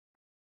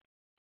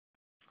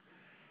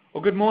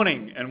Well, good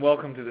morning and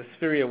welcome to the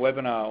Spheria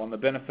webinar on the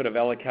benefit of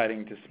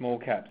allocating to small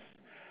caps.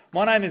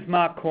 My name is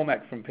Mark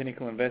Cormack from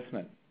Pinnacle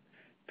Investment.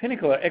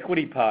 Pinnacle are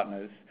equity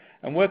partners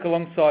and work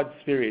alongside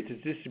Spheria to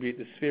distribute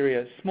the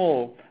Spheria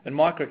small and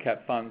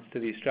micro-cap funds to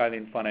the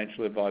Australian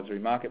financial advisory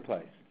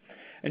marketplace.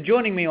 And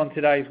joining me on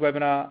today's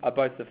webinar are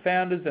both the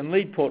founders and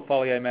lead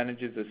portfolio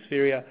managers of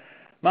Spheria,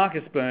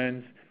 Marcus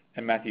Burns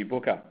and Matthew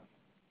Booker.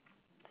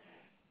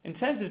 In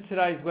terms of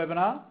today's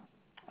webinar,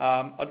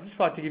 I'd just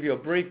like to give you a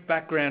brief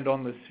background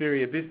on the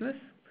Spheria business.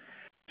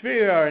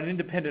 Spheria are an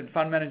independent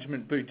fund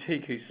management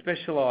boutique who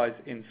specialise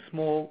in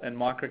small and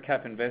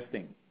micro-cap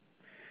investing.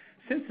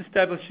 Since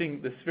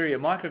establishing the Spheria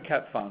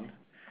Micro-Cap Fund,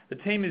 the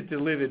team has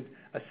delivered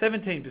a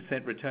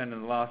 17% return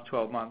in the last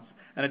 12 months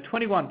and a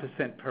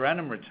 21% per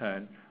annum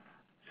return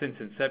since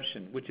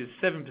inception, which is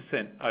 7%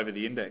 over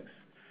the index.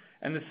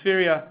 And the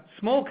Spheria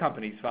Small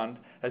Companies Fund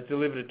has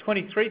delivered a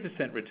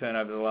 23% return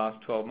over the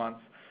last 12 months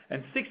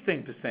and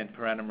 16%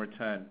 per annum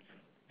return,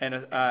 and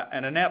an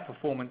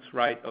outperformance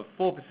rate of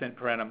 4%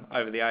 per annum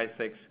over the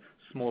ASX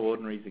Small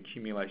Ordinaries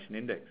Accumulation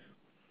Index.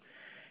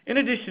 In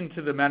addition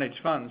to the managed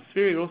funds,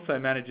 Spheria also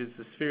manages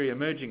the Spheria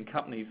Emerging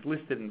Companies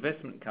Listed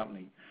Investment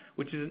Company,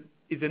 which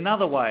is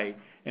another way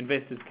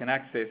investors can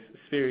access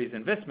Spheria's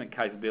investment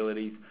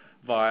capabilities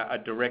via a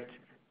direct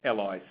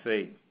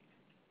LIC.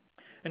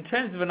 In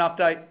terms of an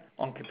update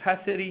on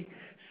capacity,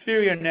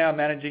 Spheria are now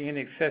managing in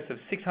excess of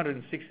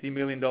 $660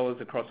 million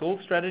across all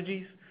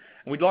strategies,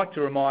 and we'd like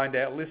to remind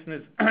our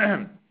listeners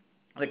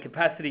that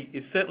capacity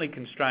is certainly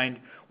constrained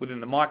within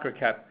the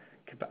microcap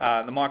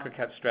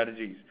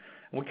strategies.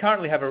 And we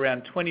currently have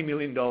around $20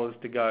 million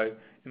to go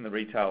in the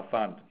retail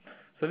fund.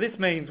 So this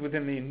means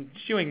within the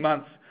ensuing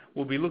months,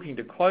 we'll be looking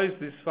to close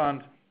this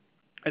fund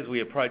as we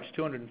approach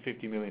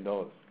 $250 million.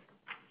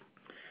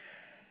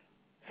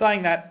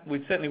 Saying that,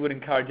 we certainly would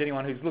encourage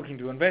anyone who's looking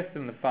to invest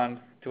in the fund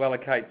to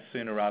allocate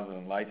sooner rather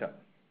than later.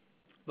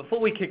 Before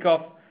we kick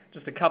off,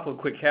 just a couple of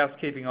quick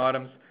housekeeping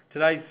items.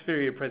 Today's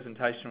Spheria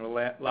presentation will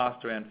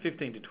last around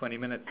 15 to 20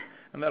 minutes,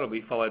 and that'll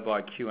be followed by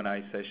a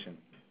Q&A session,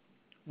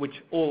 which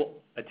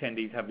all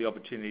attendees have the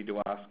opportunity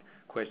to ask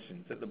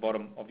questions at the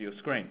bottom of your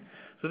screen.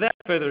 So without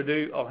further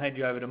ado, I'll hand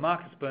you over to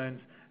Marcus Burns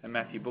and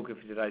Matthew Booker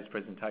for today's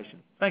presentation.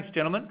 Thanks,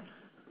 gentlemen.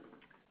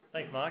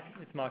 Thanks, Mark.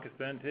 It's Marcus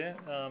Burns here,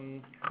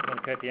 one of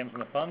the KPMs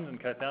on the fund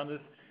and co-founders.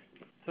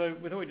 So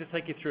we thought we'd just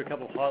take you through a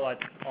couple of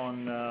highlights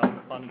on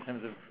the fund in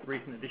terms of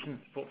recent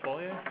additions to the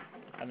portfolio,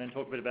 and then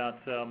talk a bit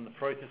about the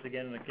process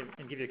again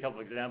and give you a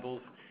couple of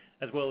examples,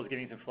 as well as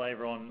giving some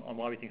flavour on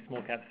why we think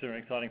small caps are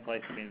an exciting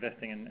place to be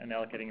investing and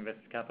allocating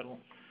investors' capital.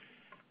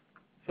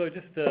 So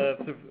just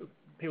sort of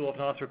people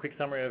often ask for a quick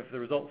summary of the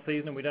results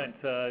season, and we don't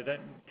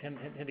tend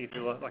to give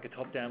you like a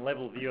top-down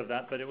level view of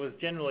that, but it was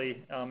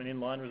generally an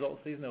inline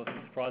results season. There were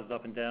some surprises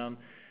up and down.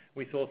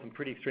 We saw some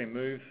pretty extreme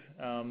moves,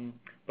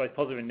 both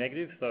positive and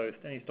negative. So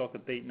any stock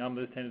that beat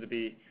numbers tended to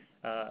be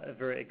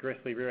very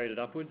aggressively re-rated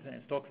upwards,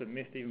 and stocks that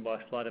missed even by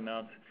a slight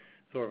amount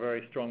saw a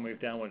very strong move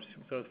downwards.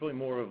 So it's really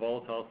more of a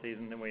volatile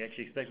season than we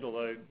actually expected,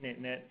 although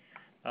net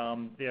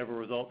the overall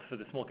results for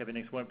the small cap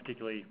index were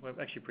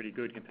actually pretty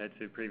good compared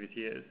to previous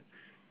years.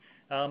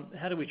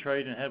 How do we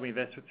trade and how do we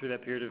invest through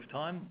that period of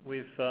time?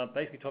 We've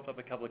basically topped up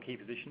a couple of key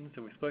positions.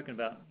 So we've spoken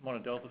about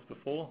Monadelphous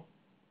before,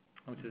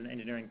 which is an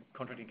engineering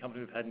contracting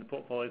company we've had in the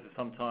portfolios for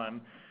some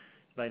time.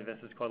 It's made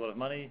investors quite a lot of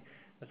money.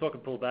 The stock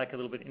had pulled back a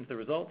little bit into the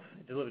results.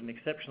 It delivered an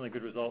exceptionally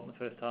good result in the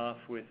first half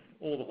with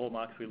all the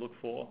hallmarks we look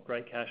for: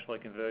 great cash flow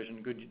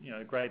conversion, good,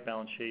 great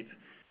balance sheet,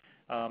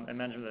 and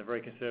management that are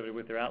very conservative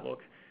with their outlook.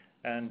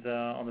 And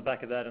on the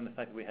back of that, and the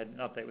fact that we had an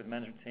update with the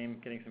management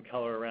team, getting some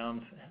colour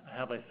around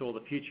how they saw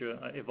the future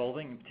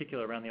evolving, in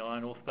particular around the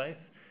iron ore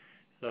space.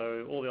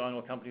 So all the iron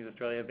ore companies in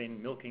Australia have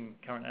been milking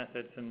current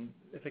assets and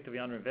effectively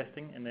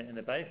underinvesting in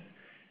their base.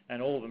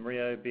 And all of them,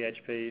 Rio,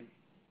 BHP,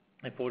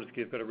 and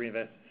Fortescue, have got to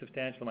reinvest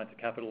substantial amounts of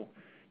capital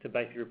to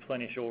basically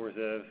replenish ore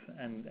reserves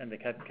and the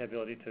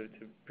capability to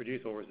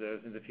produce ore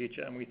reserves in the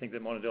future. And we think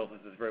that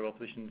Monadelphous is very well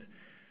positioned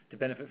to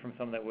benefit from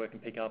some of that work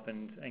and pick up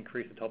and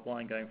increase the top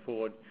line going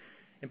forward.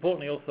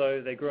 Importantly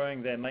also, they're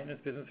growing their maintenance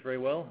business very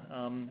well,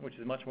 which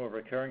is much more of a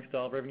recurring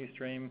style revenue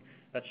stream.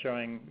 That's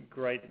showing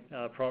great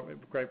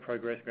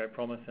progress, great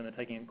promise, and they're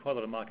taking quite a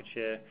lot of market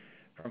share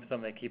from some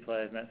of their key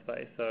players in that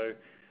space. So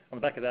on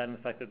the back of that and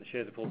the fact that the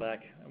shares are pulled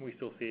back, we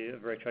still see a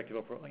very attractive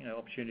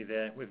opportunity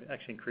there. We've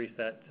actually increased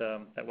that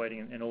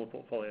weighting in all the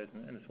portfolios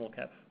in the small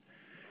caps.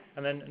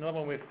 And then another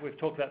one we've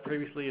talked about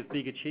previously is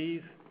Bega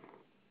Cheese,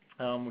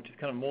 which is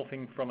kind of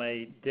morphing from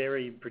a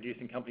dairy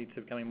producing company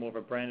to becoming more of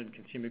a branded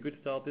consumer goods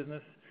style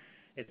business.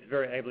 It's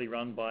very ably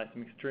run by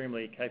some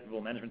extremely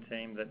capable management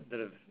team that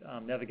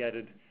have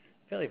navigated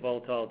a fairly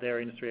volatile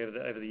dairy industry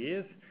over the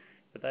years.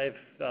 But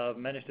they've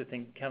managed to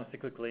think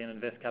counter-cyclically and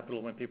invest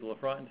capital when people are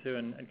frightened to,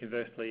 and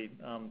conversely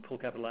pull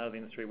capital out of the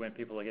industry when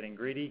people are getting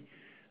greedy.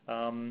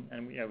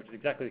 Which is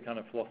exactly the kind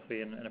of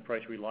philosophy and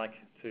approach we like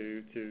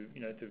to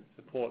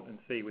support and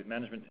see with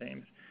management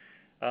teams.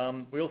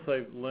 We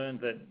also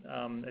learned that,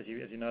 as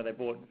you know, they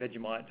bought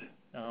Vegemite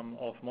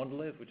off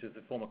Mondelez, which is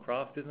a former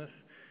Kraft business.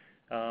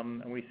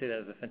 and we see that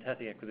as a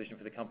fantastic acquisition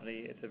for the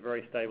company. It's a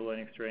very stable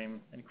earning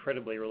stream,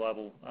 incredibly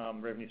reliable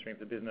revenue stream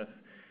for the business.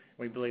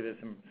 We believe there's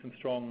some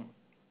strong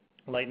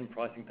latent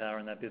pricing power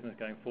in that business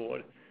going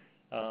forward.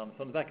 So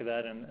on the back of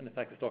that, and the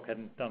fact the stock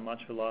hadn't done much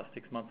for the last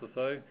 6 months or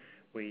so,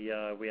 we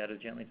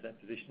added gently to that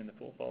position in the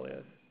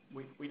portfolios.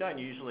 We don't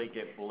usually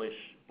get bullish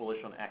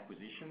on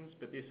acquisitions,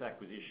 but this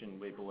acquisition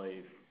we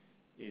believe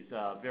is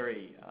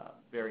very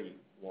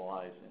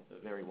wise,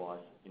 a very wise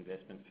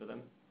investment for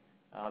them.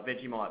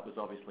 Vegemite was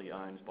obviously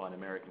owned by an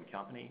American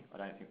company. I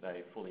don't think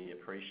they fully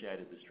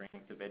appreciated the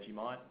strength of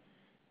Vegemite.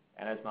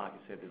 And as Marcus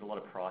said, there's a lot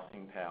of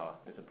pricing power.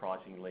 There's a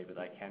pricing lever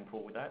they can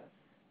pull with that.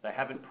 They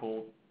haven't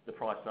pulled the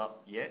price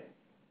up yet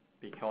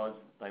because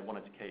they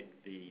wanted to keep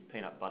the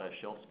peanut butter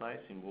shelf space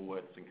in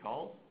Woolworths and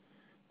Coles.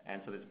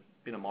 And so there's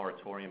been a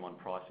moratorium on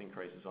price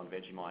increases on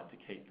Vegemite to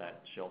keep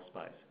that shelf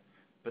space.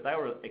 But they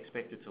were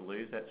expected to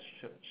lose that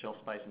shelf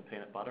space in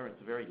peanut butter.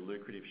 It's a very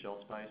lucrative shelf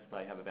space.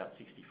 They have about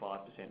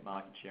 65%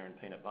 market share in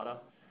peanut butter.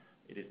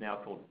 It is now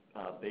called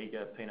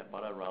Bega peanut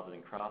butter rather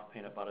than Kraft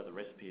peanut butter. The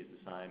recipe is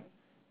the same,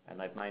 and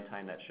they've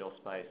maintained that shelf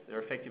space.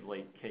 They're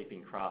effectively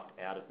keeping Kraft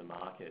out of the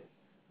market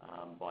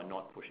by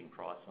not pushing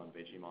price on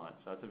Vegemite.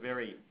 So it's a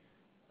very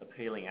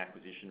appealing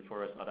acquisition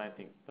for us. I don't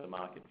think the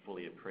market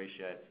fully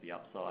appreciates the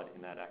upside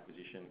in that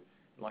acquisition.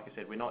 Like I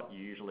said, we're not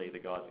usually the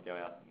guys that go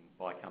out and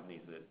buy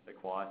companies that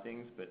acquire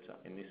things, but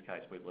in this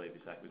case, we believe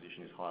this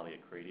acquisition is highly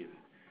accretive.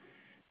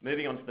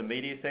 Moving on to the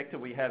media sector,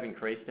 we have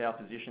increased our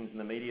positions in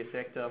the media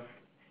sector.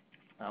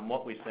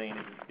 What we've seen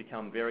is it's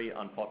become very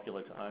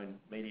unpopular to own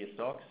media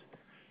stocks,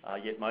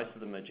 yet most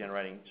of them are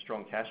generating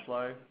strong cash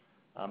flow.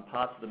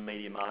 Parts of the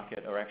media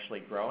market are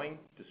actually growing,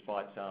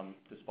 despite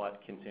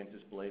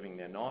consensus believing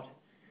they're not.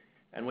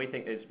 And we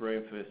think there's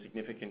room for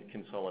significant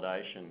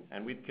consolidation.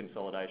 And with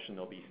consolidation,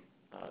 there'll be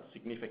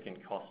significant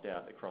cost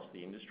out across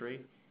the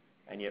industry,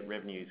 and yet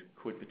revenues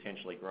could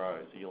potentially grow.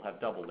 So you'll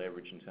have double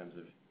leverage in terms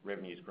of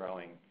revenues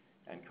growing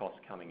and costs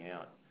coming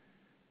out.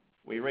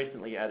 We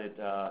recently added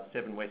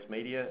Seven West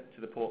Media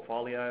to the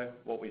portfolio.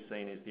 What we've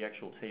seen is the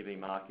actual TV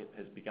market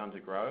has begun to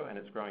grow, and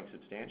it's growing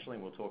substantially,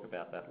 and we'll talk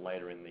about that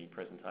later in the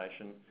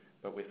presentation.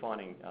 But we're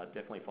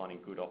definitely finding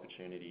good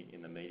opportunity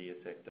in the media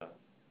sector.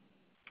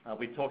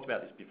 We've talked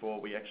about this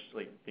before. We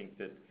actually think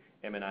that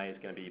M&A is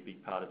going to be a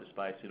big part of the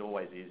space. It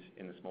always is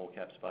in the small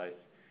cap space.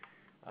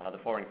 The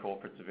foreign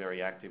corporates are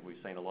very active.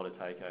 We've seen a lot of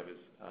takeovers,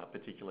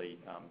 particularly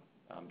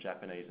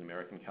Japanese and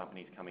American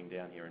companies coming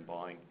down here and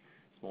buying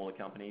smaller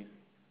companies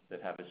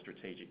that have a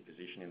strategic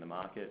position in the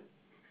market.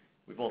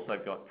 We've also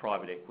got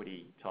private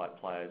equity type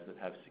players that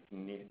have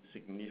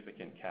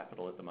significant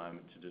capital at the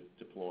moment to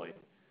deploy.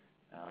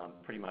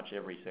 Pretty much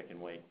every second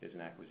week there's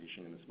an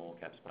acquisition in the small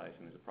cap space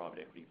and there's a private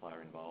equity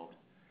player involved.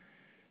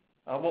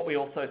 What we're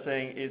also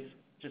seeing is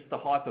just the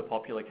hyper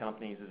popular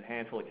companies. There's a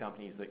handful of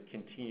companies that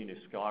continue to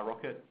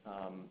skyrocket.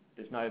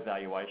 There's no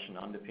valuation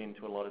underpin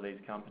to a lot of these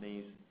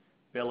companies.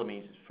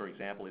 Bellamy's, for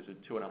example, is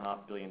a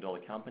 $2.5 billion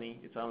company.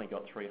 It's only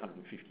got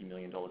 $350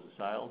 million of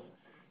sales.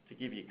 To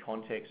give you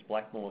context,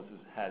 Blackmores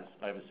has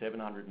over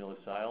 700 mil of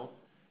sales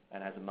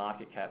and has a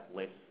market cap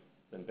less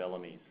than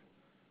Bellamy's.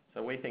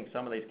 So we think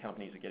some of these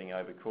companies are getting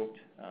overcooked.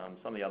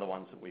 Some of the other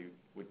ones that we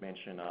would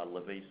mention are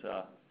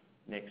Lovisa,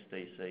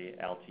 NextDC,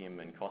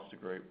 Altium, and Costa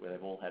Group, where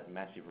they've all had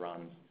massive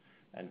runs,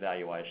 and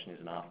valuation is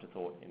an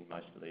afterthought in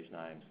most of these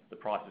names. The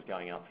price is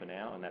going up for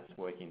now, and that's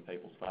working in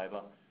people's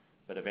favour,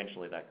 but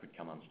eventually that could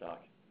come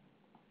unstuck.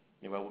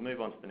 Anyway, we'll move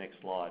on to the next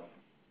slide.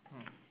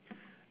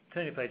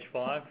 Turning to page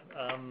 5,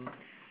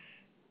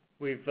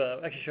 we've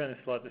actually shown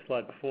this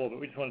slide before, but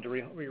we just wanted to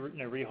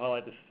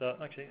re-highlight this.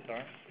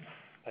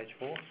 Page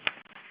 4.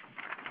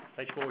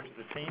 Page 4, which is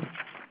the team.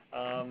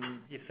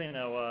 You've seen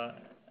our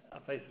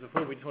faces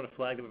before. We just want to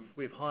flag that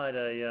we've hired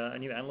a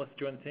new analyst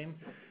to join the team,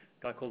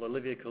 a guy called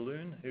Olivier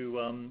Colloon,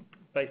 who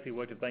basically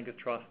worked at Bankers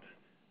Trust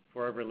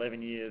for over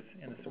 11 years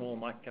in the small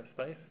micro cap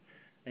space.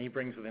 And he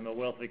brings with him a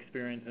wealth of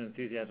experience and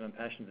enthusiasm and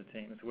passion to the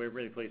team. So we're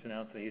really pleased to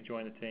announce that he's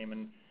joined the team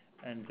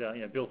and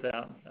built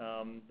out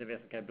the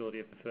investment capability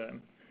of the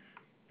firm.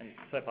 And he's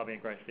so far been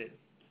a great fit.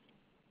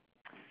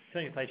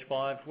 Turning to page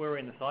 5, where we're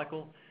in the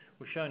cycle.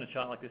 We've shown a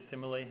chart like this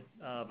similarly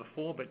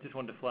before, but just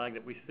wanted to flag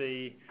that we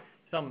see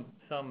some,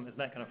 as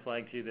Matt kind of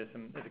flagged to you, there's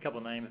a couple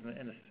of names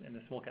in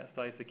the small cap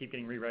space that keep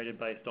getting re-rated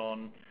based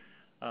on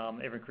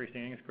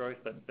ever-increasing earnings growth,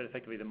 but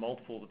effectively the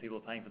multiples that people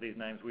are paying for these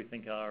names we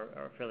think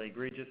are fairly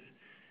egregious.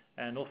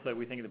 And also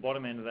we think at the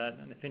bottom end of that,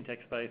 in the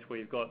fintech space, where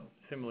you've got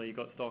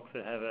stocks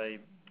that have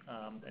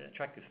an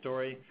attractive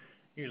story,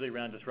 usually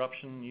around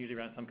disruption, usually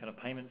around some kind of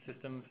payment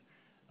systems.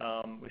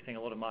 We're seeing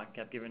a lot of market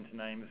cap given to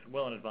names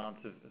well in advance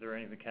of their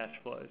earnings and cash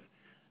flows.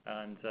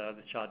 And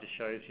the chart just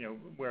shows,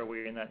 where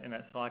we're in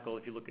that cycle.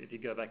 If you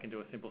go back into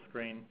a simple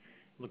screen,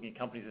 looking at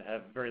companies that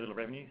have very little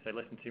revenue, say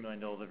less than $2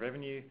 million of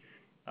revenue,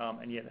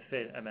 and yet a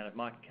set amount of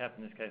market cap,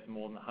 in this case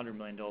more than $100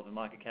 million of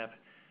market cap.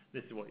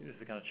 This is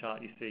the kind of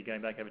chart you see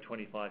going back over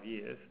 25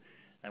 years,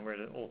 and we're at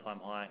an all-time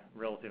high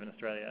relative in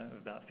Australia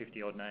of about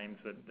 50 odd names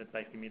that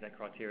basically meet that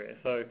criteria.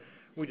 So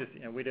we just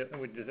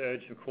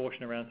urge some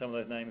caution around some of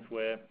those names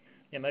where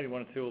maybe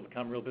one or two will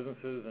become real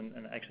businesses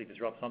and actually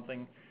disrupt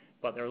something.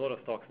 But there are a lot of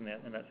stocks in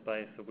that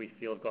space that we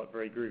feel have got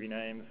very groovy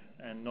names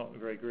and not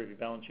very groovy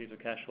balance sheets or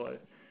cash flow.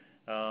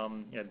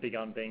 Big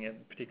Un being a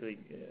particularly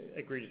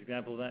egregious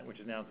example of that, which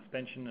is now in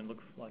suspension and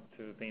looks like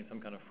to have been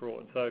some kind of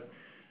fraud. So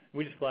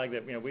we just flag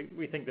that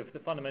we think that the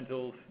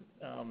fundamentals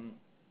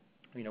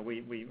we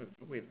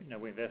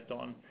invest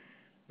on.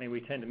 I mean,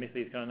 we tend to miss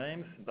these kind of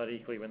names, but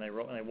equally when they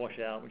wash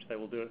out, which they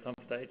will do at some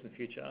stage in the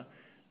future,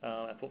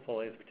 our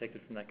portfolio is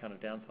protected from that kind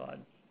of downside.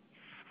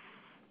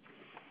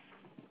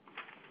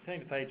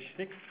 Turning to page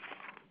 6,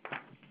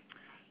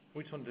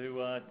 we just want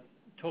to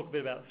talk a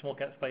bit about the small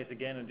cap space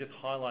again and just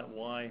highlight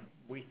why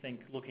we think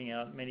looking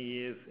out many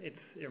years, it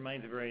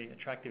remains a very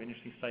attractive and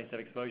interesting space to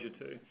have exposure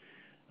to.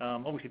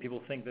 Obviously,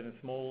 people think that in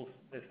smalls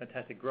there's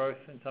fantastic growth.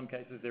 In some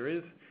cases there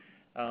is.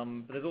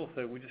 But there's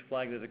also, we just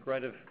flag there's a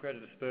greater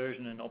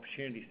dispersion and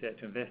opportunity set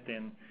to invest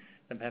in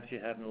than perhaps you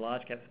have in the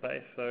large cap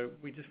space. So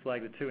we just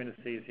flag the two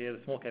indices here,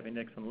 the small cap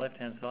index on the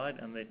left-hand side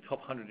and the top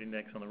 100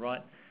 index on the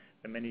right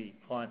that many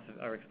clients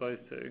are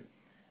exposed to.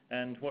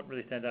 And what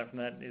really stands out from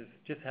that is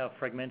just how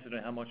fragmented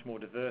and how much more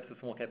diverse the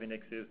small cap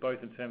index is,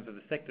 both in terms of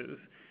the sectors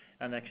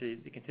and actually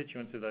the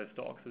constituents of those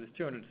stocks. So there's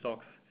 200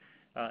 stocks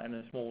and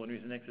the small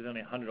news index is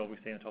only 100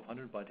 obviously in the top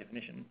 100 by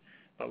definition.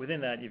 But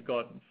within that, you've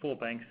got 4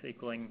 banks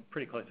equaling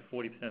pretty close to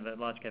 40% of that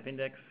large cap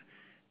index.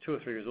 2 or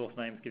 3 resource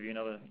names give you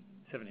another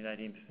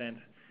 17-18%.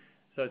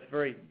 So it's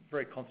very,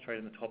 very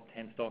concentrated in the top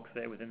 10 stocks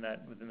there within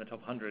the top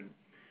 100.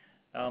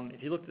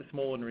 If you look at the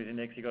small ordinaries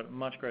index, you've got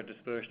much greater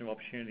dispersion of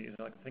opportunities.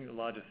 I think the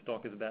largest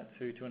stock is about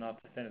 2.5%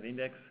 of the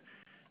index,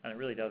 and it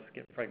really does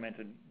get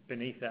fragmented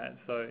beneath that.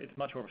 So it's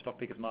much more of a stock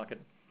pickers market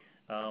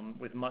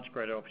with much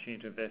greater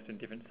opportunity to invest in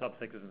different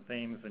subsectors and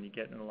themes than you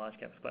get in the large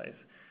cap space.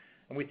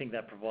 And we think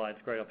that provides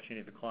great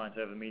opportunity for clients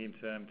over the medium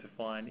term to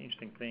find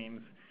interesting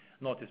themes,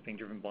 not just being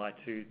driven by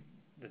the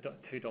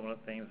two dominant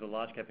themes, the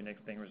large cap index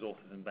being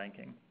resources and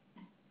banking.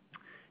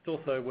 It's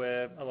also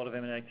where a lot of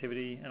M&A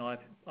activity and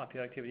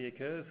IPO activity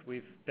occurs.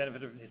 We've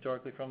benefited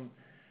historically from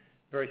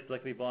very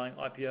selectively buying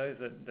IPOs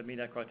that meet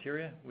our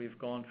criteria. We've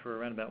gone for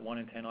around about 1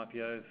 in 10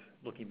 IPOs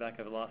looking back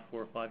over the last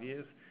 4 or 5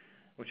 years,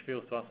 which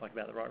feels to us like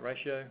about the right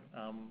ratio.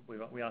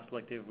 We are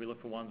selective. We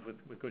look for ones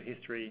with good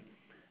history,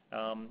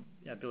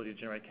 ability to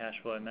generate cash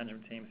flow, and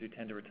management teams who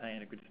tend to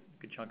retain a good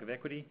chunk of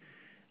equity.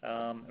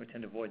 We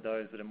tend to avoid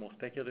those that are more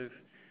speculative.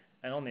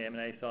 And on the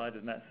M&A side,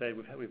 as Matt said,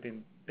 we've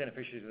been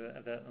beneficiaries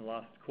of that in the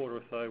last quarter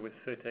or so with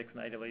Certex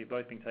and AWE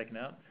both being taken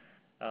out.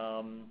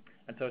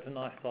 And so it's a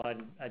nice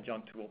side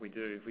adjunct to what we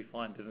do. If we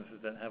find businesses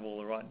that have all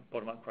the right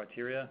bottom-up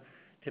criteria,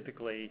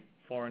 typically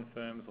foreign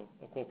firms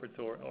or corporates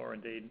or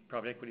indeed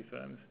private equity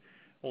firms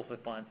also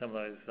find some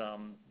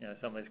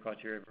of those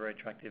criteria very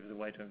attractive as a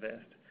way to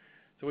invest.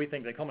 So we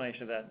think the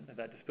combination of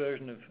that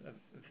dispersion of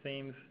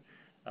themes,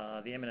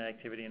 the M&A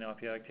activity and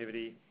IPO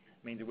activity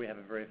means that we have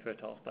a very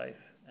fertile space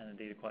and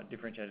indeed a quite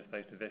differentiated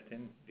space to invest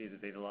in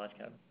vis-a-vis the large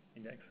cap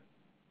index.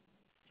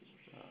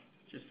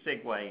 Just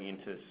segueing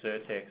into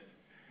Certex,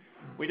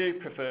 we do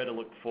prefer to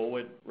look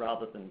forward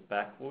rather than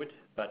backward,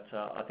 but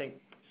I think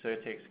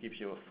Certex gives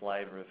you a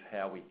flavour of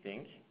how we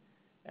think.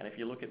 And if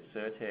you look at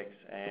Certex,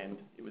 and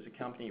it was a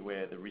company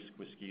where the risk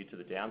was skewed to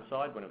the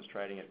downside when it was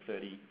trading at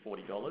 $30,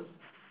 $40.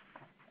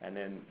 And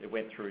then it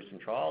went through some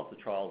trials.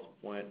 The trials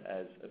weren't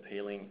as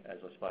appealing as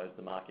I suppose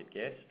the market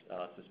guessed,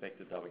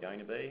 suspected they were going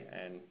to be,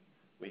 and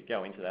we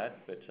go into that,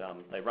 but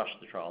they rushed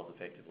the trials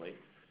effectively.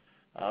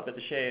 But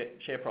the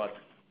share price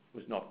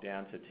was knocked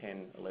down to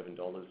 $10,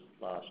 $11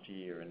 last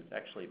year, and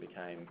actually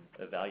became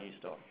a value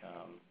stock.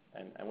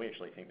 And we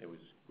actually think there was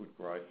good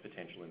growth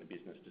potential in the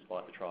business,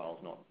 despite the trials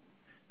not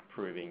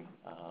proving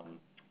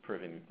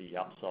the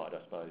upside,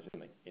 I suppose,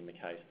 in the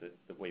case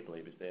that we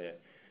believe is there.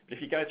 But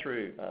if you go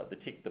through the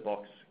tick the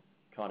box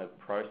kind of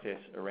process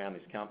around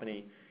this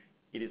company,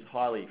 it is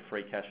highly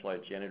free cash flow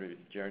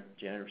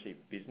generative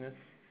business.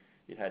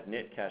 It had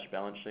net cash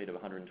balance sheet of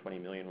 120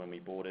 million when we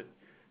bought it.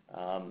 It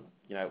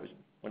was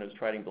when it was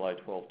trading below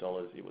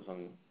 $12, it was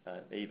on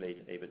EV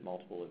to EBIT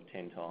multiple of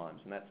 10 times,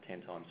 and that's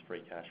 10 times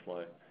free cash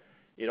flow.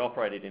 It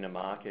operated in a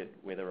market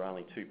where there were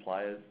only 2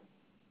 players.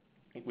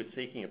 It was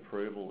seeking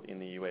approval in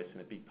the US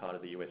and a big part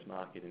of the US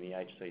market, in the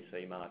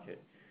HCC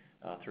market,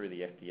 through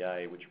the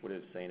FDA, which would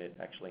have seen it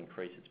actually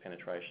increase its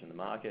penetration in the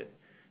market.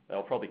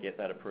 They'll probably get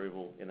that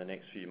approval in the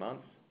next few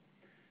months.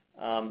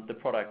 The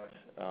product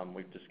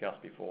we've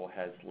discussed before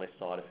has less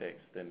side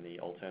effects than the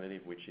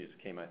alternative, which is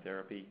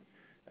chemotherapy.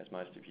 As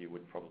most of you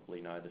would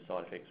probably know, the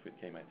side effects with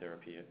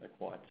chemotherapy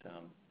are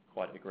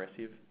quite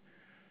aggressive.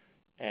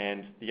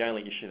 And the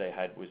only issue they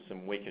had was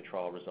some weaker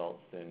trial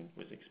results than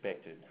was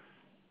expected.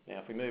 Now,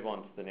 if we move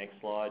on to the next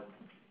slide,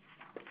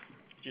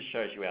 it just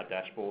shows you our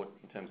dashboard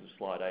in terms of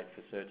slide 8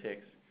 for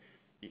Certex.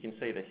 You can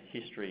see the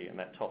history in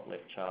that top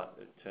left chart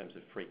in terms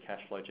of free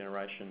cash flow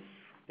generation.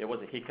 There was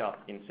a hiccup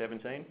in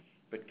 17,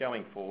 but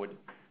going forward,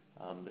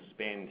 the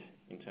spend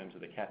in terms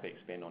of the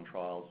CapEx spend on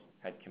trials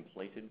had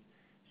completed.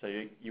 So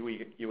you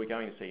were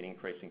going to see an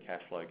increase in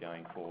cash flow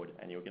going forward,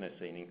 and you were going to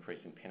see an increase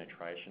in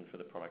penetration for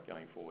the product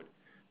going forward.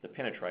 The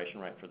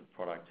penetration rate for the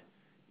product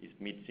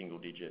mid-single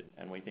digit,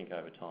 and we think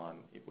over time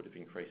it would have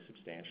increased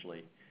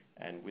substantially.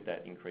 And with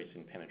that increase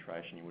in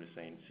penetration, you would have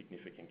seen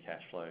significant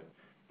cash flow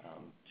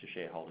to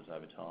shareholders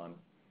over time.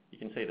 You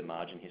can see the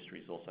margin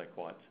history is also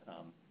quite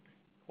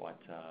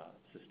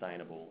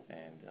sustainable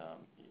and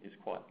is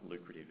quite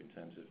lucrative in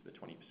terms of the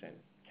 20%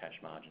 cash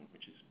margin,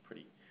 which is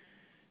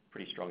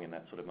pretty strong in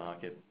that sort of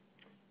market.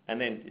 And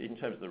then in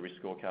terms of the risk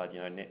scorecard,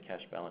 net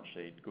cash balance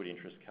sheet, good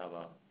interest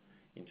cover.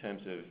 In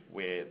terms of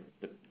where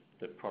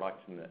the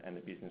product and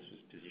the business was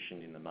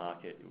positioned in the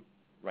market,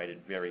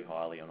 rated very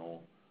highly on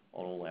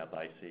all our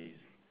bases.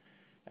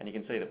 And you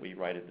can see that we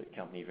rated the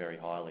company very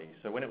highly.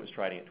 So when it was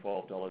trading at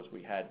 $12,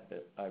 we had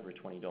over a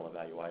 $20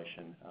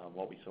 valuation.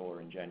 What we saw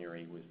in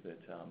January was that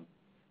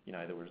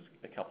there was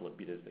a couple of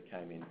bidders that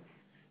came in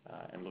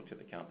and looked at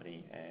the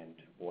company, and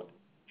what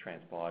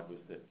transpired was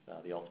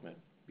that the ultimate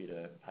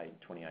bidder paid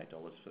 $28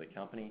 for the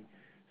company.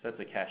 So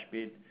that's a cash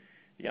bid.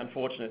 The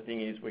unfortunate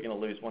thing is we're going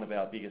to lose one of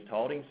our biggest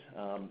holdings.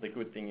 The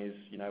good thing is,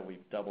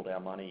 we've doubled our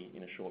money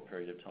in a short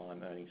period of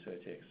time earning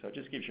Certex. So it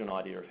just gives you an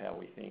idea of how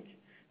we think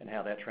and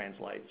how that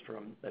translates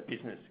from that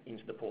business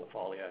into the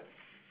portfolio.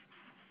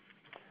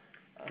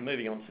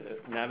 Moving on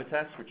to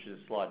Navitas, which is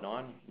slide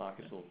 9.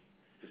 Marcus will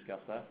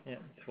discuss that. Yeah,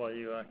 that's why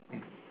you have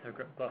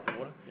a glass of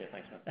water. Yeah,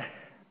 thanks, mate.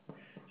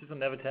 Just on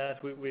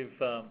Navitas, we've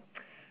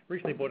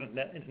recently bought into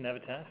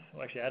Navitas.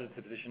 We actually added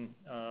to the position.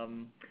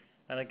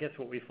 And I guess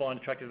what we find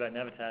attractive about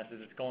Navitas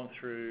is it's gone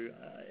through,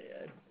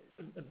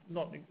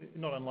 not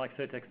unlike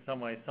Certex in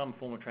some ways, some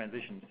form of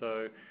transition.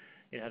 So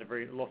it had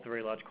lost a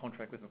very large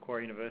contract with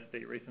Macquarie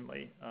University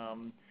recently,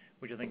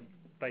 which I think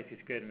basically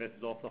scared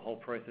investors off the whole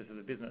process of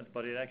the business.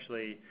 But it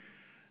actually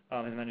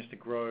has managed to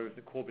grow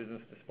the core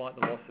business despite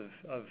the loss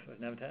of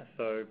Navitas.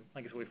 So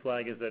I guess what we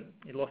flag is that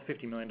it lost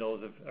 $50 million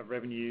of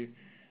revenue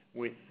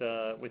with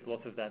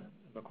loss of that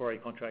Macquarie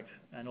contract,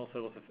 and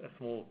also lost a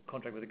small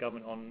contract with the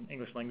government on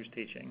English language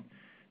teaching.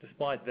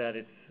 Despite that,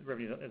 its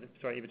revenue,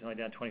 EBITDA only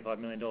down $25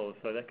 million.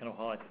 So that kind of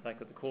highlights the fact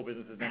that the core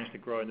business has managed to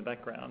grow in the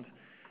background.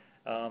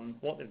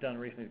 What they've done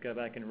recently is go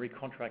back and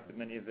recontract with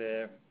many of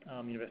their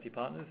university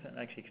partners and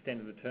actually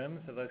extended the terms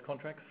of those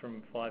contracts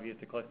from 5 years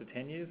to close to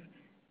 10 years.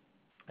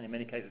 And in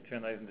many cases,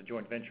 turn those into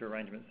joint venture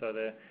arrangements. So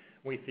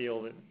we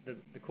feel that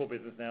the core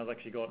business now has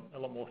actually got a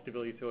lot more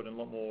stability to it and a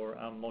lot more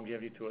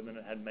longevity to it than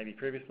it had maybe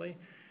previously.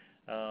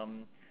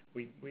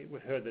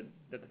 We've heard that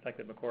the fact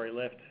that Macquarie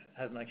left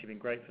hasn't actually been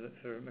great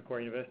for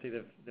Macquarie University.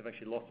 They've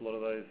actually lost a lot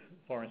of those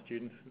foreign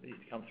students that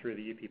used to come through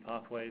the UP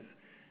pathways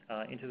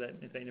into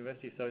that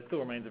university. So it still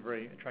remains a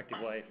very attractive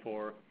way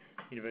for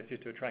universities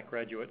to attract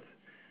graduates,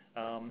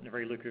 and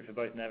very lucrative for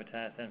both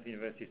Navitas and for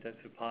universities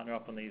to partner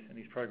up on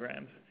these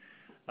programs.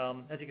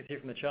 As you can see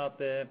from the chart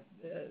there,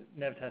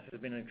 Navitas has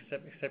been an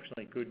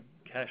exceptionally good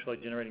cash flow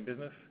generating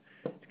business.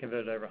 It's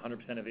converted over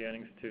 100% of the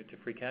earnings to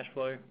free cash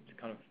flow. It's the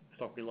kind of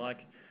stock we like.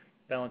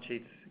 Balance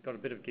sheet's got a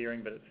bit of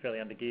gearing, but it's fairly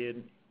under-geared.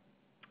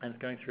 And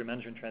it's going through a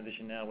management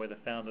transition now where the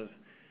founders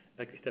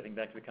effectively stepping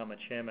back to become a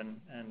chairman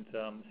and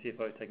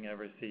CFO taking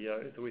over as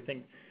CEO. So we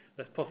think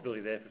there's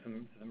possibility there for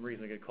some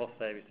reasonably good cost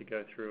savings to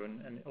go through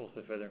and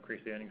also further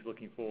increase the earnings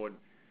looking forward.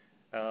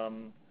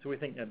 So we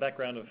think a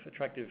background of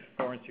attractive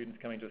foreign students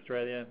coming to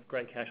Australia,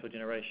 great cash flow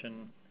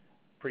generation,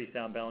 pretty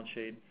sound balance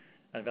sheet,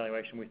 and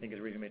valuation we think is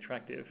reasonably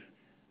attractive.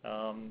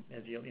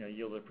 Has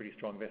yielded a pretty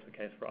strong investment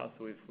case for us.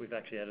 So we've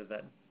actually added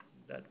that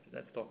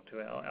stock to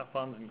our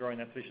funds and growing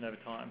that position over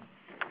time.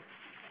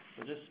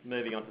 So just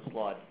moving on to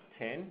slide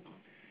 10.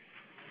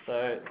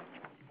 So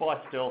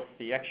by stealth,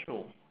 the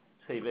actual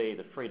TV,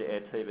 the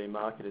free-to-air TV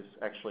market is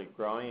actually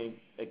growing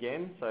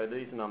again. So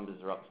these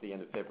numbers are up to the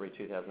end of February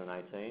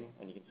 2018,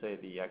 and you can see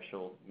the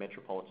actual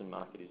metropolitan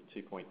market is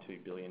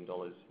 $2.2 billion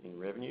in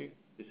revenue.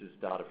 This is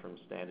data from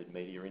Standard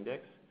Media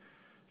Index,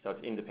 so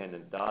it's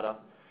independent data.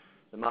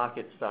 The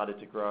market started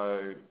to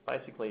grow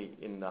basically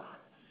in the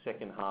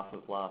second half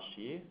of last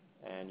year,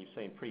 and you've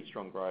seen pretty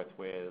strong growth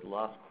where the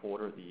last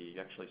quarter of the year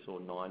you actually saw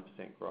 9%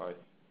 growth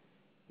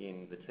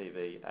in the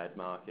TV ad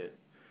market.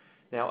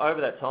 Now,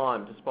 over that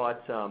time,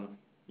 despite the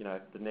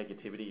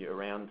negativity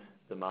around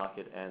the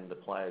market and the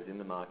players in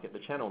the market, the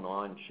Channel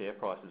 9 share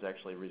price has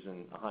actually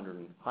risen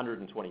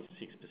 126%,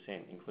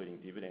 including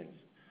dividends.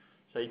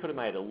 So you could have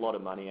made a lot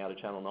of money out of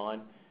Channel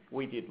 9.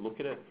 We did look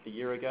at it a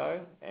year ago,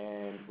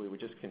 and we were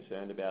just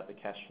concerned about the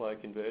cash flow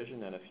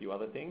conversion and a few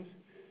other things.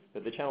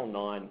 But the Channel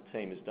 9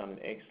 team has done an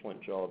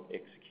excellent job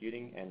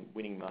executing and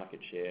winning market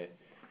share,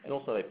 and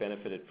also they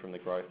benefited from the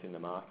growth in the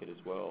market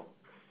as well.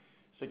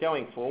 So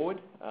going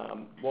forward,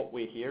 what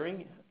we're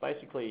hearing,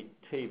 basically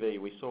TV,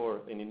 we saw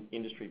an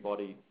industry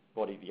body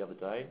the other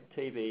day,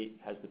 TV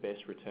has the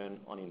best return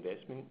on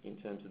investment in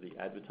terms of the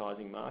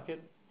advertising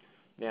market.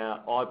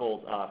 Now,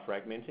 eyeballs are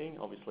fragmenting.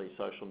 Obviously,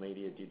 social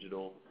media,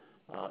 digital,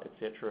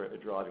 etc. are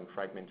driving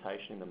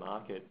fragmentation in the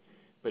market.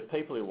 But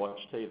people who watch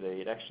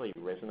TV, it actually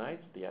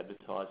resonates, the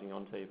advertising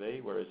on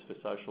TV, whereas for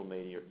social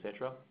media,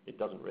 etc., it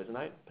doesn't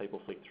resonate.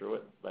 People flick through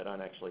it. They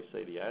don't actually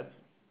see the ads.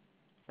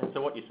 And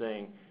so what you're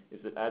seeing is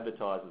that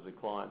advertisers and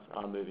clients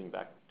are moving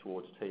back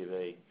towards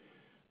TV.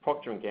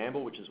 Procter &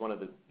 Gamble, which is one of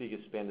the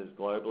biggest spenders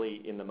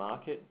globally in the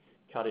market,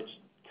 cut its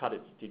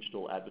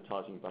digital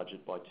advertising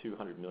budget by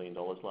 $200 million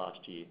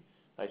last year.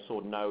 They saw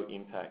no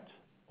impact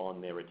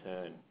on their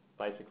return.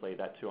 Basically,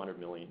 that $200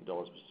 million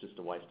was just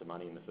a waste of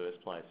money in the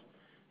first place.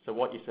 So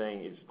what you're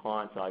seeing is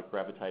clients are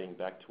gravitating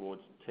back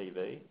towards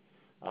TV.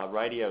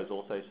 Radio is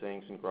also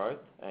seeing some growth,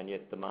 and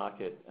yet the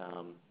market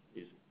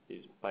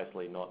is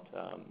basically not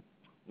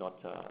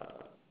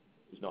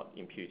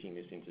imputing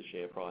this into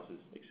share prices,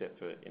 except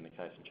for in the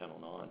case of Channel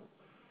 9.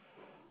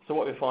 So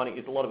what we're finding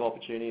is a lot of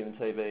opportunity in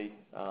the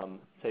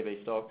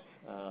TV stocks.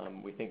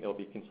 We think there'll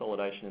be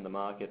consolidation in the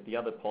market. The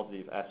other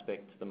positive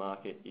aspect to the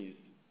market is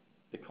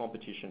the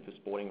competition for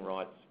sporting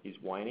rights is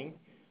waning.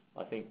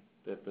 I think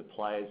that the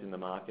players in the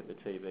market,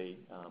 the TV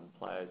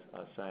players,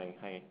 are saying,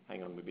 hey,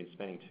 hang on, we've been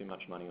spending too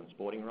much money on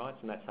sporting rights,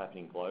 and that's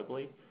happening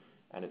globally,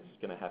 and it's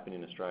going to happen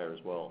in Australia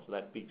as well. So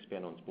that big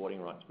spend on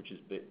sporting rights, which has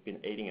been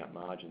eating up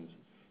margins,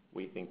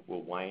 we think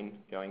will wane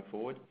going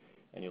forward,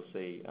 and you'll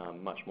see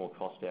much more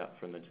cost out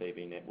from the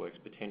TV networks,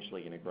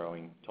 potentially in a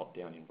growing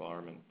top-down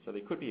environment. So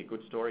there could be a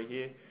good story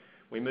here.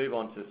 We move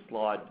on to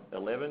slide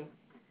 11.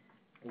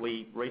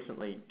 We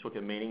recently took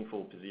a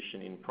meaningful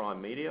position in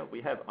Prime Media.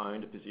 We have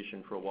owned a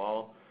position for a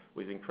while.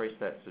 We've increased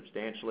that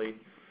substantially.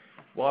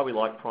 Why we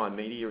like Prime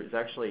Media is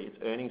actually its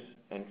earnings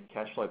and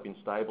cash flow have been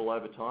stable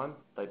over time.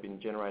 They've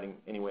been generating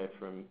anywhere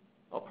from,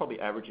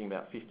 probably averaging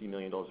about $50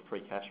 million of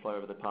free cash flow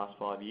over the past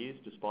 5 years,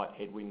 despite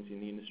headwinds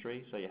in the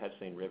industry. So you have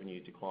seen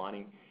revenue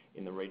declining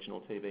in the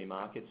regional TV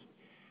markets.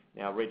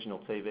 Now, regional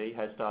TV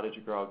has started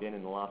to grow again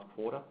in the last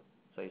quarter.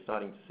 So you're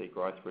starting to see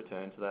growth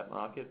return to that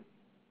market.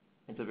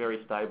 It's a very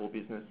stable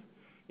business.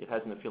 It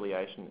has an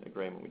affiliation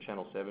agreement with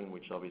Channel 7,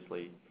 which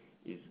obviously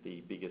is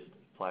the biggest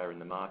player in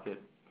the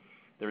market.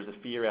 There is a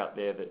fear out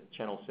there that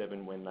Channel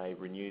 7, when they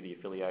renew the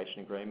affiliation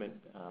agreement,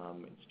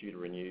 it's due to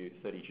renew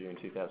 30 June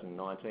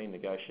 2019.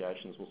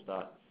 Negotiations will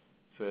start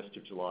 1st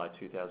of July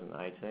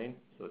 2018,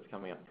 so it's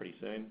coming up pretty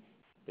soon.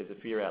 There's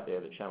a fear out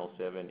there that Channel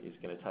 7 is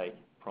going to take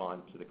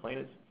Prime to the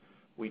cleaners.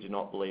 We do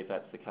not believe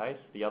that's the case.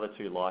 The other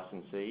two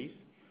licensees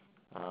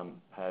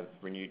have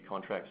renewed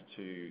contracts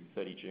to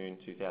 30 June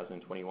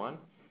 2021,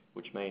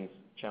 which means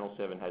Channel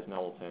 7 has no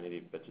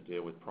alternative but to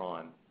deal with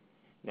Prime.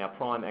 Now,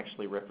 Prime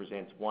actually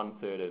represents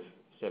 1/3 of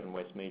Seven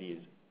West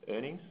Media's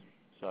earnings,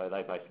 so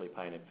they basically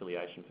pay an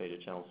affiliation fee to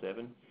Channel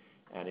 7,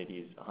 and it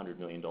is $100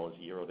 million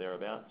a year or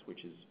thereabouts,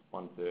 which is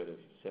 1/3 of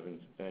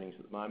Seven's earnings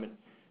at the moment.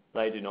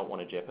 They do not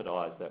want to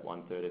jeopardise that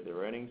 1/3 of their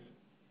earnings,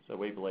 so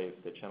we believe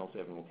that Channel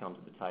 7 will come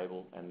to the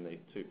table and the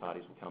two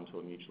parties will come to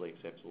a mutually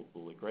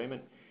acceptable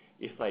agreement.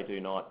 If they do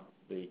not,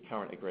 the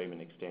current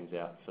agreement extends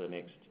out for the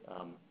next,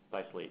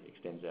 basically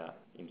extends out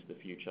into the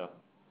future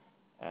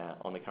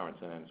on the current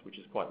terms, which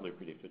is quite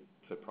lucrative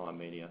for Prime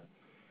Media.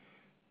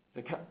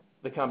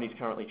 The company's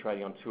currently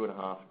trading on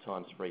 2.5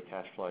 times free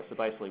cash flow. So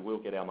basically, we'll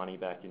get our money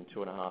back in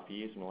 2.5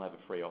 years, and we'll have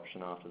a free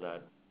option after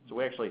that. So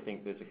we actually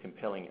think there's a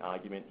compelling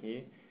argument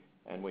here,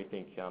 and we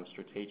think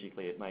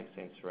strategically it makes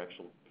sense for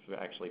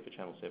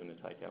Channel 7 to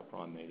take out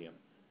Prime Media.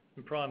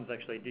 And Prime's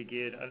actually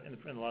de-geared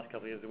in the last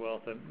couple of years as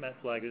well. So Matt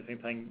Flagg has been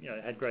paying,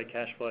 had great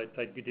cash flow,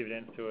 paid good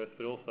dividends to us,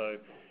 but also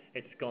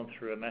it's gone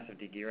through a massive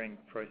de-gearing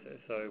process.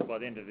 So by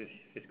the end of this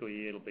fiscal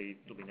year, it'll be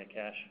net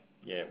cash.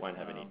 Yeah, it won't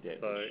have any debt.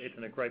 So it's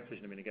in a great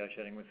position to be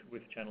negotiating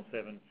with Channel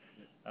 7,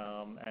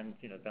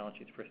 and balance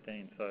sheet's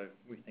pristine. So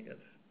we think that's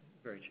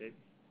very cheap.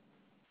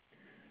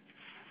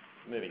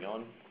 Moving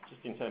on,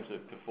 just in terms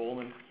of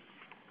performance,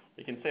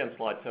 you can see on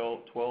slide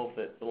 12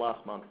 that the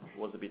last month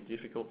was a bit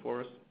difficult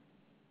for us.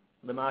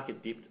 The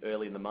market dipped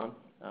early in the month.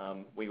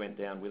 We went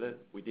down with it.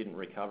 We didn't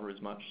recover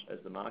as much as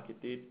the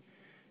market did.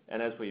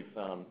 And as we've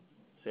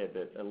said,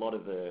 that a lot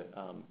of the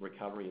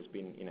recovery has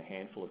been in a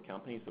handful of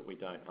companies that we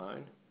don't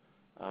own.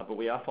 But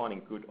we are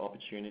finding good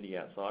opportunity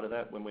outside of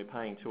that. When we're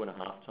paying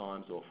 2.5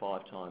 times or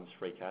 5 times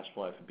free cash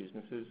flow for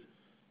businesses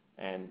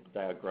and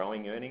they are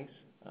growing earnings,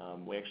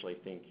 we actually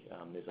think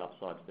there's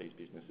upside to these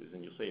businesses.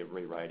 And you'll see a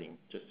re-rating,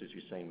 just as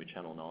you've seen with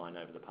Channel 9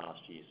 over the past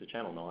year. So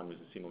Channel 9 was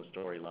a similar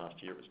story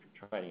last year. It was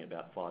trading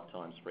about 5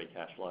 times free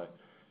cash flow,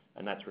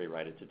 and that's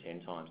re-rated to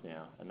 10 times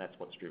now. And that's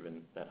what's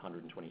driven that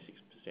 126%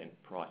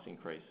 price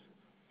increase.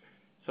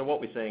 So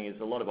what we're seeing is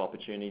a lot of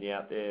opportunity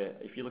out there.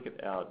 If you look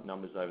at our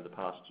numbers over the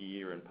past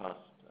year and past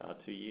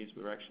 2 years,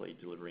 we're actually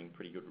delivering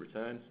pretty good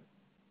returns.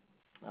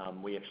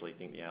 We actually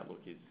think the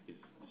outlook is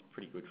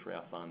pretty good for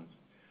our funds,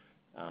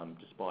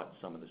 despite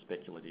some of the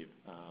speculative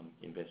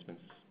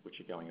investments which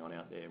are going on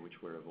out there,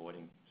 which we're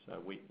avoiding. So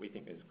we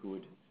think there's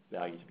good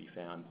value to be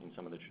found in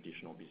some of the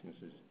traditional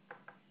businesses.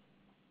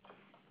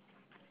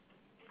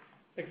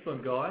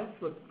 Excellent, guys.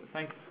 Look,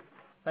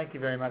 thank you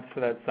very much for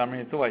that summary.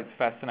 It's always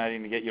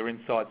fascinating to get your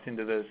insights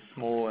into the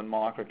small and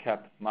micro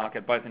cap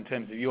market, both in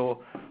terms of your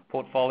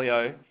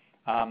portfolio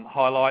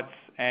highlights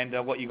and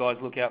what you guys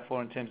look out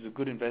for in terms of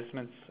good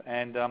investments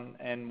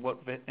and what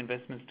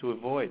investments to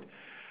avoid.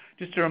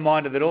 Just a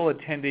reminder that all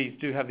attendees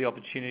do have the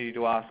opportunity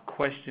to ask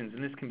questions,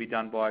 and this can be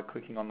done by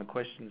clicking on the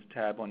questions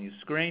tab on your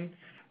screen.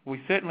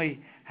 We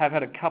certainly have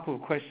had a couple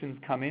of questions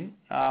come in.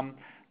 The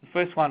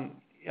first one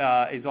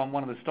is on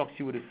one of the stocks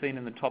you would have seen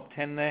in the top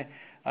 10 there.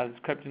 It's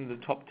crept into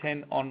the top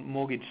 10 on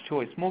Mortgage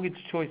Choice. Mortgage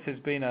Choice has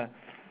been a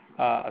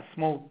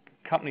small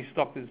company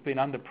stock that's been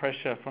under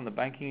pressure from the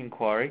banking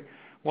inquiry.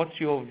 What's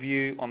your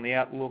view on the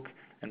outlook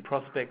and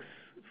prospects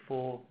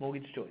for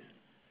Mortgage Choice?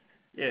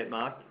 Yeah,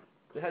 Mark,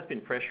 there has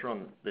been pressure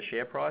on the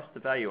share price. The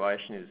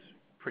valuation is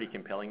pretty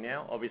compelling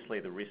now. Obviously,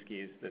 the risk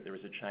is that there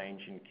is a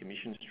change in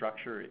commission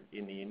structure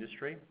in the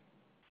industry,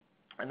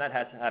 and that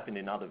has happened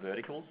in other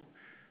verticals.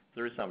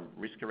 There is some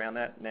risk around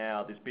that.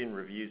 Now, there's been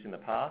reviews in the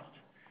past,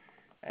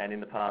 and in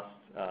the past,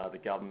 the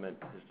government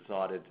has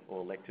decided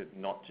or elected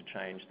not to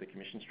change the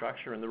commission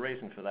structure, and the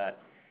reason for that,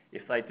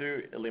 if they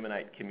do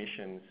eliminate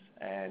commissions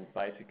and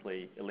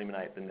basically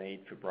eliminate the need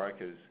for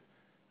brokers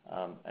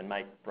and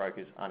make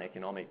brokers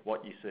uneconomic,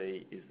 what you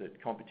see is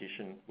that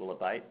competition will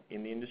abate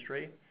in the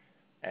industry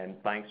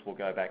and banks will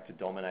go back to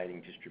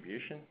dominating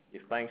distribution.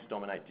 If banks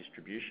dominate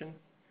distribution,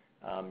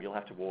 you'll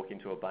have to walk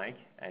into a bank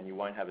and you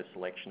won't have a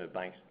selection of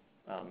banks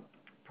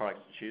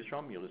products to choose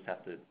from. You'll just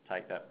have to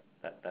take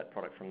that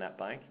product from that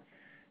bank.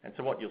 And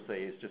so what you'll see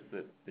is just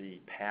that the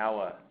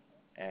power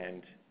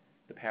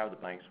of the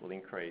banks will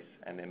increase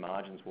and their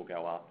margins will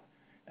go up,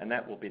 and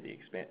that will be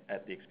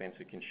at the expense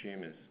of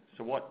consumers.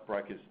 So what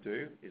brokers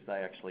do is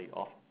they actually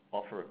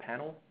offer a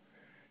panel,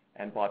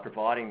 and by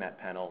providing that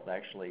panel, they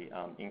actually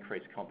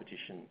increase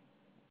competition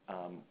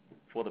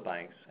for the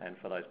banks and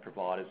for those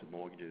providers of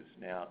mortgages.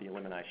 Now, the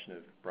elimination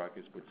of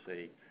brokers would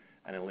see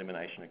an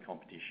elimination of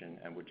competition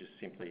and would just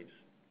simply,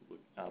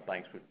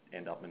 banks would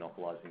end up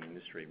monopolising the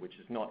industry, which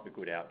is not a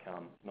good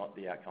outcome, not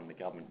the outcome the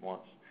government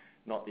wants,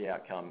 not the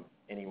outcome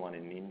anyone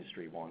in the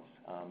industry wants.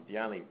 The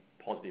only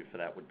positive for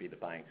that would be the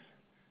banks.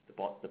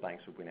 The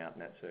banks would win out in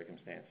that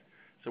circumstance.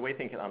 So we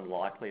think it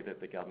unlikely that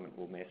the government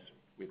will mess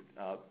with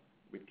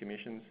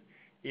commissions.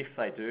 If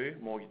they do,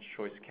 Mortgage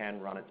Choice can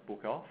run its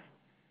book off,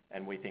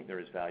 and we think there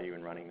is value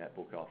in running that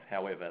book off.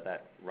 However,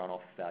 that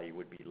run-off value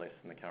would be less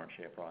than the current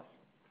share price.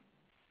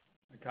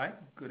 Okay,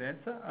 good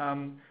answer.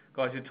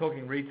 Guys, you're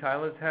talking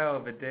retailers. How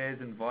have Adairs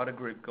and Vita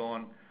Group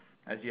gone,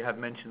 as you have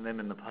mentioned them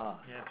in the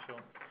past? Yeah,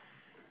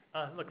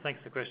 sure. Look, thanks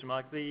for the question,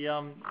 Mark.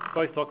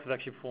 Both stocks have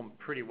actually performed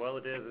pretty well.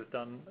 Adairs has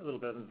done a little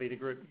better than Vita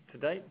Group to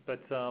date,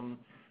 but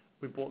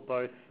we bought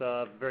both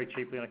very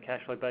cheaply on a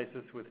cash flow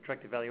basis with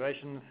attractive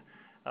valuations.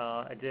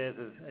 Adairs,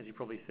 as you've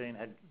probably seen,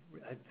 had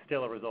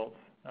stellar results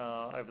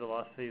over the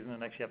last season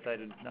and actually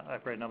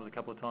upgraded numbers a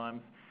couple of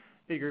times.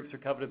 Vita Group's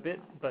recovered a bit,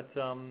 but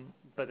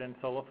then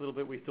sold off a little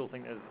bit. We still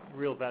think there's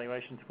real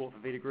valuation support for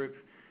Vita Group.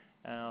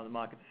 The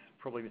market's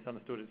probably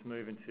misunderstood its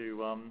move into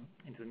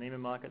the NEMA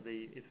market.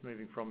 It's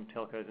moving from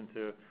telcos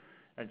into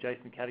an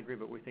adjacent category,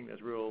 but we think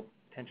there's real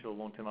potential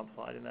long-term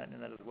upside in that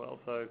as well.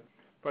 So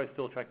both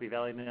still attractively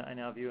valued in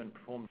our view and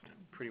performed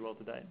pretty well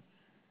to date.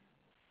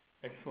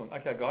 Excellent.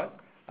 Okay, guys.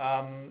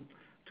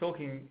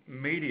 Talking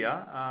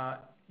media,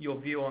 your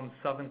view on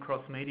Southern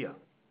Cross Media?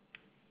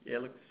 Yeah,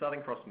 look,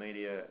 Southern Cross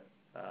Media,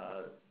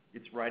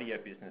 its radio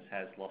business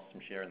has lost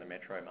some share in the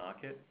metro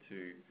market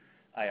to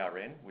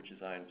ARN, which is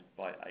owned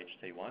by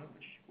HT1,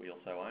 which we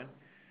also own.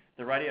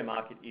 The radio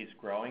market is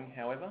growing,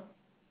 however,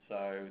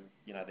 so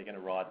they're going to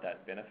ride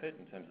that benefit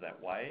in terms of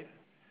that wave.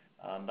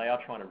 They are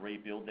trying to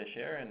rebuild their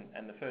share,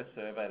 and the first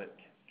survey that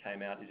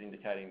came out is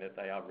indicating that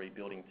they are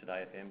rebuilding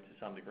Today FM to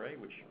some degree,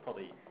 which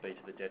probably be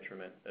to the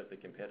detriment of the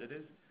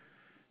competitors.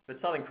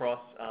 But Southern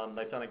Cross,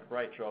 they've done a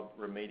great job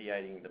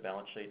remediating the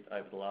balance sheet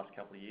over the last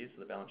couple of years.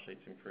 So the balance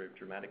sheet's improved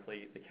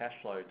dramatically. The cash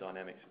flow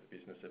dynamics of the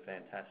business are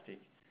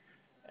fantastic,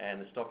 and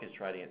the stock is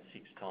trading at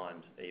 6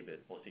 times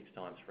EBIT or 6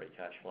 times free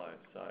cash flow.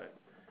 So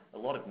a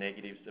lot of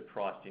negatives are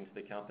priced into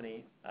the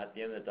company. At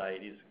the end of the day,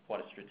 it is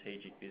quite a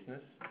strategic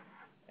business,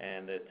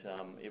 and that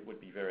it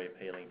would be very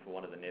appealing for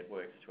one of the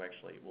networks to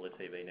actually, well, the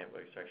TV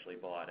networks to actually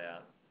buy it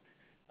out.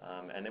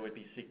 And there would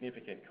be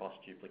significant cost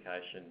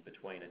duplication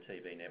between a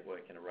TV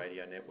network and a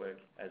radio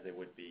network, as there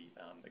would be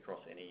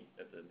across any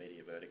of the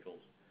media verticals.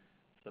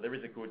 So there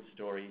is a good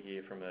story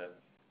here from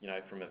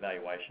a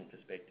valuation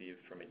perspective,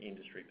 from an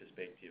industry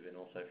perspective, and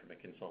also from a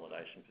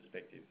consolidation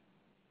perspective.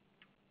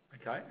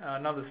 Okay,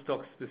 another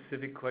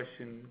stock-specific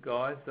question,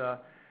 guys.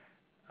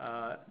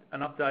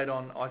 An update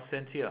on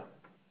Isentia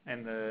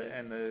and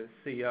the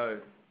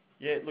CEO.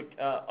 Yeah, look,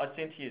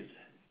 Isentia's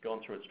gone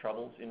through its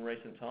troubles in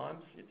recent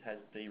times. It has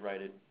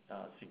derated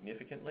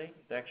significantly.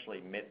 They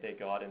actually met their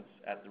guidance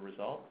at the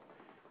result,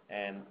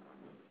 and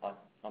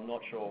I'm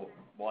not sure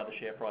why the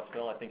share price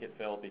fell. I think it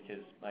fell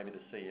because maybe the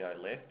CEO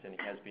left, and he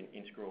has been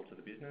integral to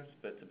the business.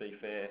 But to be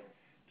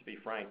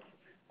frank,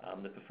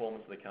 the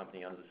performance of the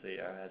company under the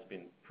CEO has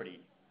been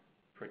pretty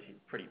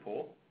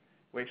poor.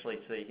 We actually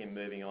see him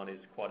moving on is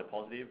quite a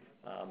positive.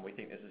 We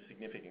think there's a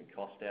significant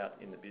cost out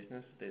in the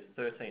business. There's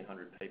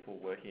 1,300 people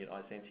working at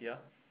Isentia.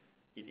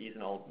 It is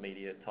an old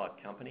media type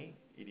company.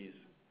 It is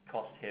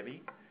cost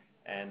heavy,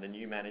 and the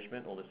new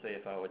management or the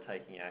CFO are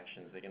taking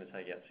actions. They're going to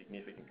take out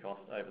significant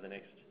costs over the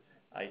next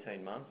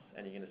 18 months,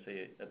 and you're going to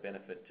see a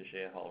benefit to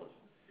shareholders.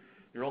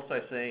 You're also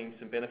seeing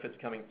some benefits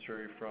coming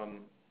through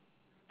from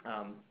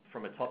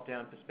a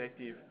top-down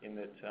perspective in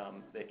that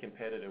their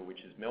competitor,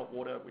 which is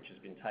Meltwater, which has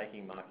been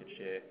taking market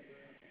share,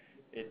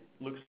 it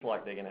looks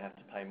like they're going to have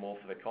to pay more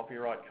for the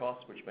copyright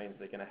costs, which means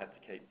they're going to have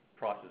to keep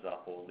prices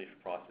up or lift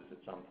prices at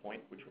some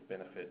point, which will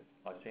benefit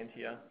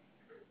Isentia.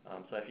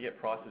 So if you get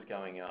prices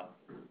going up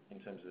in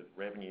terms of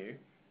revenue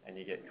and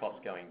you get costs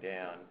going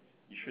down,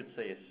 you should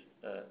see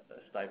a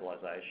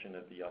stabilisation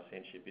of the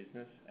Isentia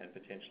business and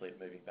potentially it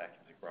moving back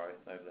into growth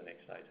over the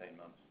next 18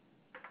 months.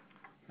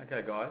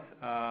 Okay, guys.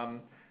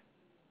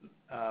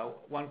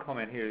 One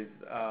comment here is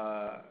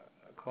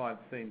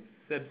clients seen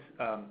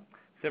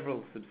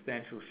several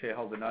substantial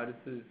shareholder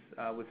notices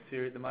with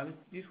Spheria at the moment.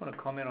 Do you just want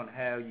to comment on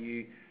how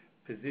you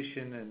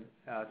position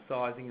and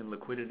sizing and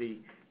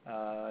liquidity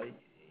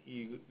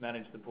you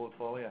manage the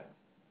portfolio?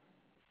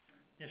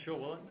 Yeah, sure.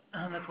 Well,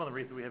 that's one of the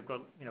reasons we have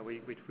got,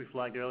 we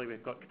flagged earlier,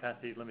 we've got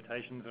capacity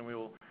limitations and we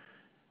will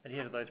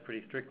adhere to those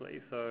pretty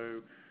strictly.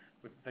 So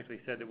we've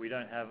effectively said that we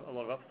don't have a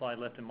lot of upside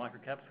left in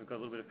microcaps. We've got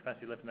a little bit of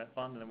capacity left in that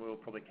fund and then we'll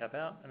probably cap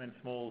out. And then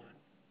smalls,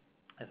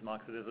 as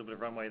Mark said, there's a little bit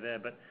of runway there.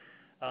 But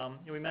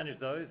we manage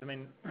those. I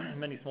mean,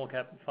 many small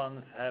cap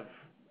funds have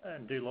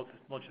and do lots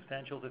of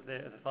substantials if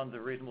the funds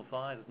are reasonable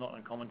size. It's not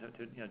uncommon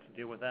to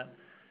deal with that.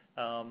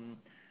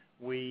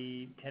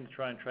 We tend to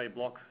try and trade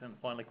blocks and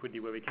find liquidity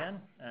where we can.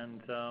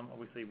 And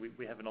obviously,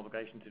 we have an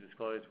obligation to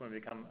disclose when we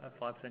become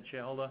a 5%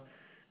 shareholder.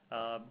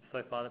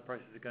 So far, the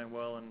process is going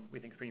well, and we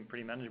think it's been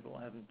pretty manageable.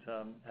 It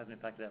hasn't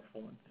impacted our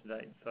performance to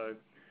date. So,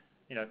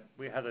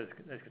 we have those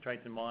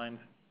constraints in mind.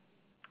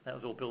 That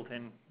was all built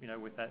in,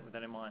 with that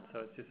in mind.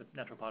 So it's just a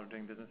natural part of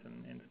doing business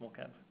in small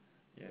caps.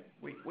 Yeah,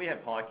 we have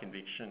high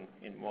conviction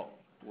in what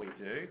we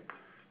do,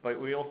 but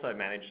we also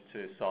manage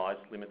to size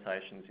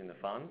limitations in the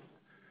funds.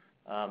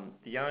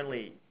 The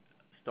only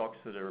stocks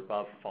that are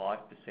above 5%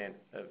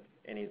 of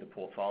any of the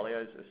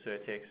portfolios are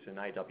Certex and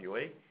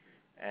AWE,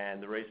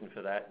 and the reason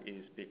for that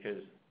is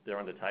because they're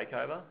under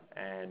takeover,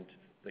 and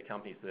the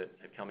companies that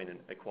have come in and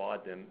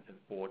acquired them have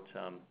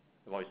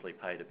obviously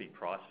paid a big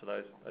price for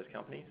those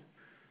companies.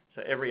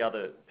 So every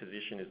other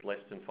position is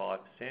less than 5%.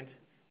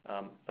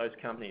 Those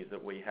companies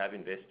that we have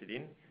invested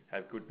in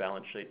have good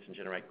balance sheets and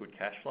generate good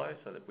cash flow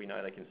so that we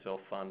know they can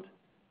self-fund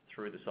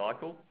through the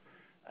cycle.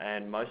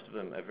 And most of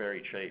them are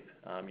very cheap.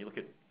 You look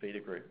at Vita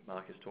Group,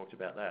 Marcus talked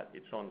about that.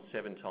 It's on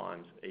 7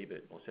 times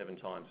EBIT or 7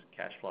 times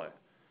cash flow.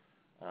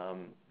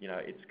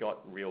 It's got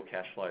real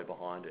cash flow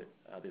behind it.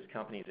 There's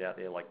companies out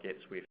there like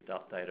GetSwift,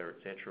 Updata,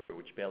 etc.,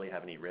 which barely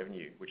have any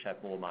revenue, which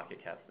have more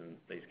market cap than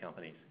these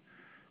companies.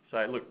 So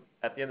look,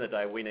 at the end of the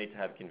day, we need to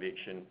have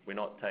conviction. We're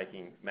not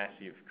taking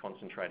massive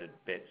concentrated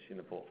bets in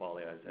the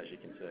portfolios, as you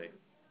can see.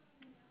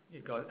 Yeah,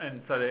 guys.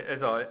 And so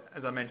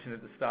as I mentioned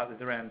at the start,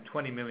 there's around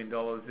 $20 million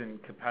in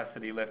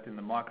capacity left in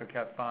the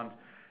microcap fund,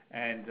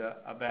 and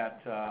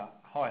about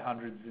high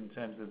hundreds in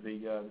terms of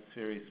the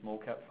Spheria small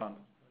cap fund.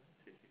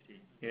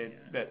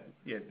 250.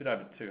 Yeah, a bit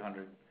over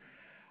 200.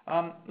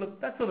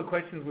 Look, that's all the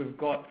questions we've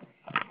got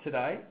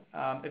today.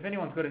 If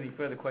anyone's got any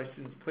further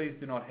questions, please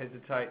do not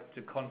hesitate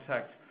to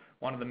contact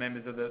one of the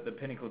members of the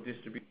Pinnacle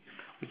distribution.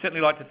 We'd certainly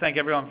like to thank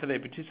everyone for their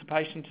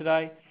participation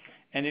today,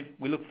 and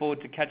we look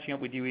forward to catching up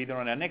with you either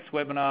on our next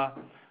webinar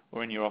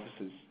or in your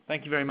offices.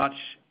 Thank you very much,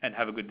 and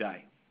have a good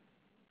day.